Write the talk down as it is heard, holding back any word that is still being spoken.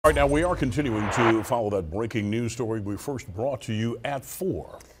All right, now we are continuing to follow that breaking news story we first brought to you at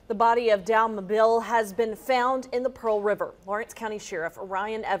 4. The body of Dow Mobile has been found in the Pearl River. Lawrence County Sheriff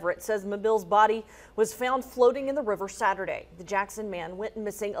Ryan Everett says Mobile's body was found floating in the river Saturday. The Jackson man went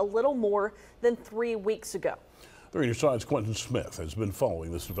missing a little more than 3 weeks ago. 3 News Side's Quentin Smith has been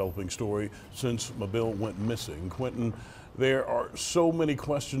following this developing story since Mobile went missing. Quentin, there are so many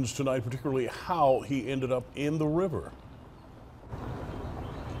questions tonight, particularly how he ended up in the river.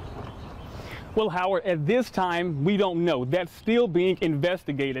 Well, Howard, at this time, we don't know. That's still being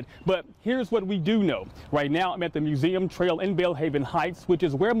investigated. But here's what we do know. Right now, I'm at the Museum Trail in Belhaven Heights, which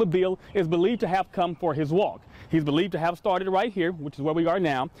is where Mobile is believed to have come for his walk. He's believed to have started right here, which is where we are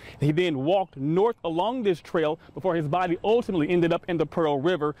now. He then walked north along this trail before his body ultimately ended up in the Pearl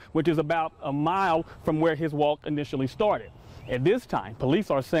River, which is about a mile from where his walk initially started. At this time,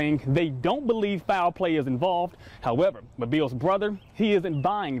 police are saying they don't believe foul play is involved. However, Mobile's brother, he isn't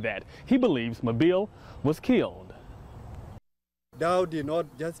buying that. He believes Mobile was killed. Dow did not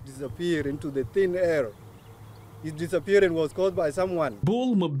just disappear into the thin air. His disappearance was caused by someone.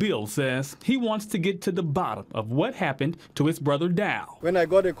 Bull Mobile says he wants to get to the bottom of what happened to his brother Dow. When I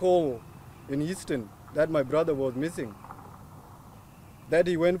got a call in Houston that my brother was missing, that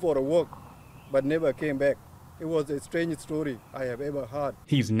he went for a walk but never came back. It was a strange story I have ever heard.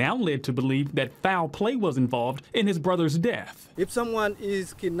 He's now led to believe that foul play was involved in his brother's death. If someone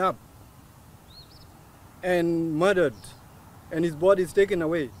is kidnapped and murdered and his body is taken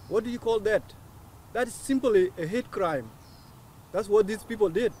away, what do you call that? That is simply a hate crime. That's what these people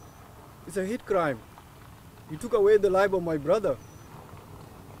did. It's a hate crime. You took away the life of my brother.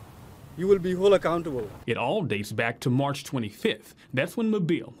 You will be held accountable. It all dates back to March 25th. That's when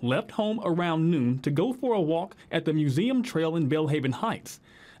Mobile left home around noon to go for a walk at the Museum Trail in Belhaven Heights.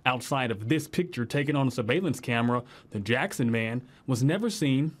 Outside of this picture taken on a surveillance camera, the Jackson man was never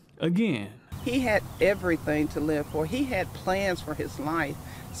seen again. He had everything to live for. He had plans for his life,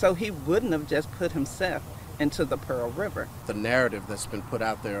 so he wouldn't have just put himself into the Pearl River. The narrative that's been put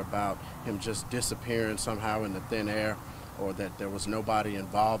out there about him just disappearing somehow in the thin air, or that there was nobody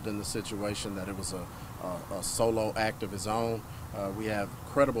involved in the situation, that it was a solo act of his own. We have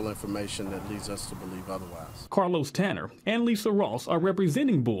credible information that leads us to believe otherwise. Carlos Tanner and Lisa Ross are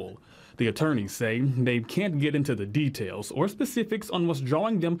representing Bull. The attorneys say they can't get into the details or specifics on what's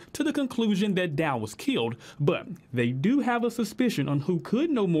drawing them to the conclusion that Dow was killed, but they do have a suspicion on who could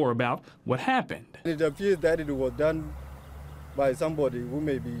know more about what happened. It appears that it was done by somebody who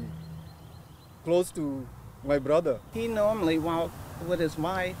may be close to my brother. He normally walked with his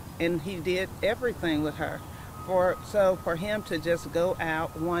wife, and he did everything with her. So for him to just go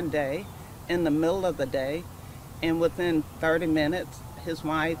out one day in the middle of the day, and within 30 minutes, his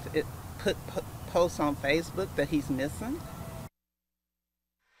wife posts on Facebook that he's missing.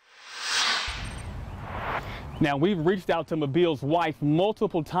 Now, we've reached out to Mobile's wife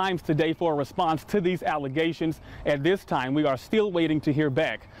multiple times today for a response to these allegations. At this time, we are still waiting to hear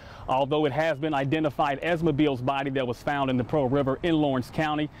back. Although it has been identified as Mobile's body that was found in the Pearl River in Lawrence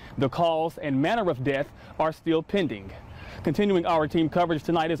County, the cause and manner of death are still pending. Continuing our team coverage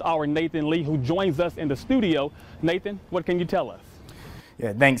tonight is our Nathan Lee, who joins us in the studio. Nathan, what can you tell us?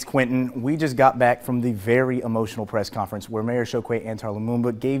 Yeah, thanks, Quentin. We just got back from the very emotional press conference where Mayor Chokwe Antar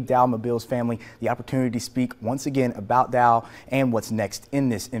Lumumba gave Dow Mobile's family the opportunity to speak once again about Dow and what's next in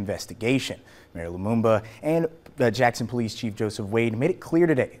this investigation. Mayor Lumumba and Jackson Police Chief Joseph Wade made it clear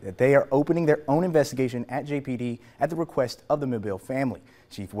today that they are opening their own investigation at JPD at the request of the Mobile family.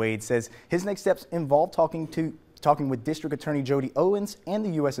 Chief Wade says his next steps involve talking with District Attorney Jody Owens and the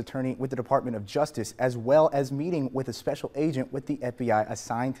U.S. Attorney with the Department of Justice, as well as meeting with a special agent with the FBI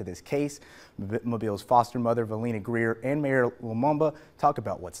assigned to this case. Mobile's foster mother, Valina Greer, and Mayor Lumumba talk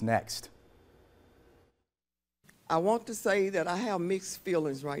about what's next. I want to say that I have mixed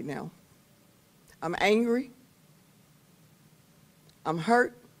feelings right now. I'm angry, I'm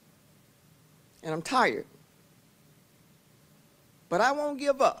hurt, and I'm tired. But I won't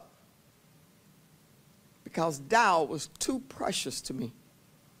give up, because Dow was too precious to me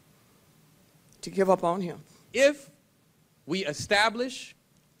to give up on him. If we establish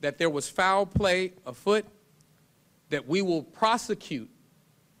that there was foul play afoot, that we will prosecute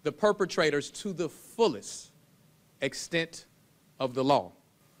the perpetrators to the fullest extent of the law.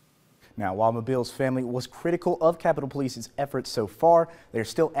 Now, while Mobile's family was critical of Capitol Police's efforts so far, they're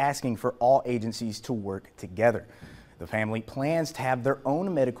still asking for all agencies to work together. The family plans to have their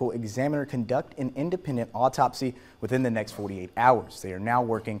own medical examiner conduct an independent autopsy within the next 48 hours. They are now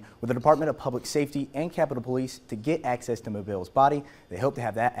working with the Department of Public Safety and Capitol Police to get access to Mobile's body. They hope to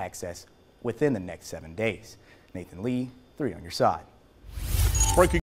have that access within the next 7 days. Nathan Lee, 3 on your side. Breaking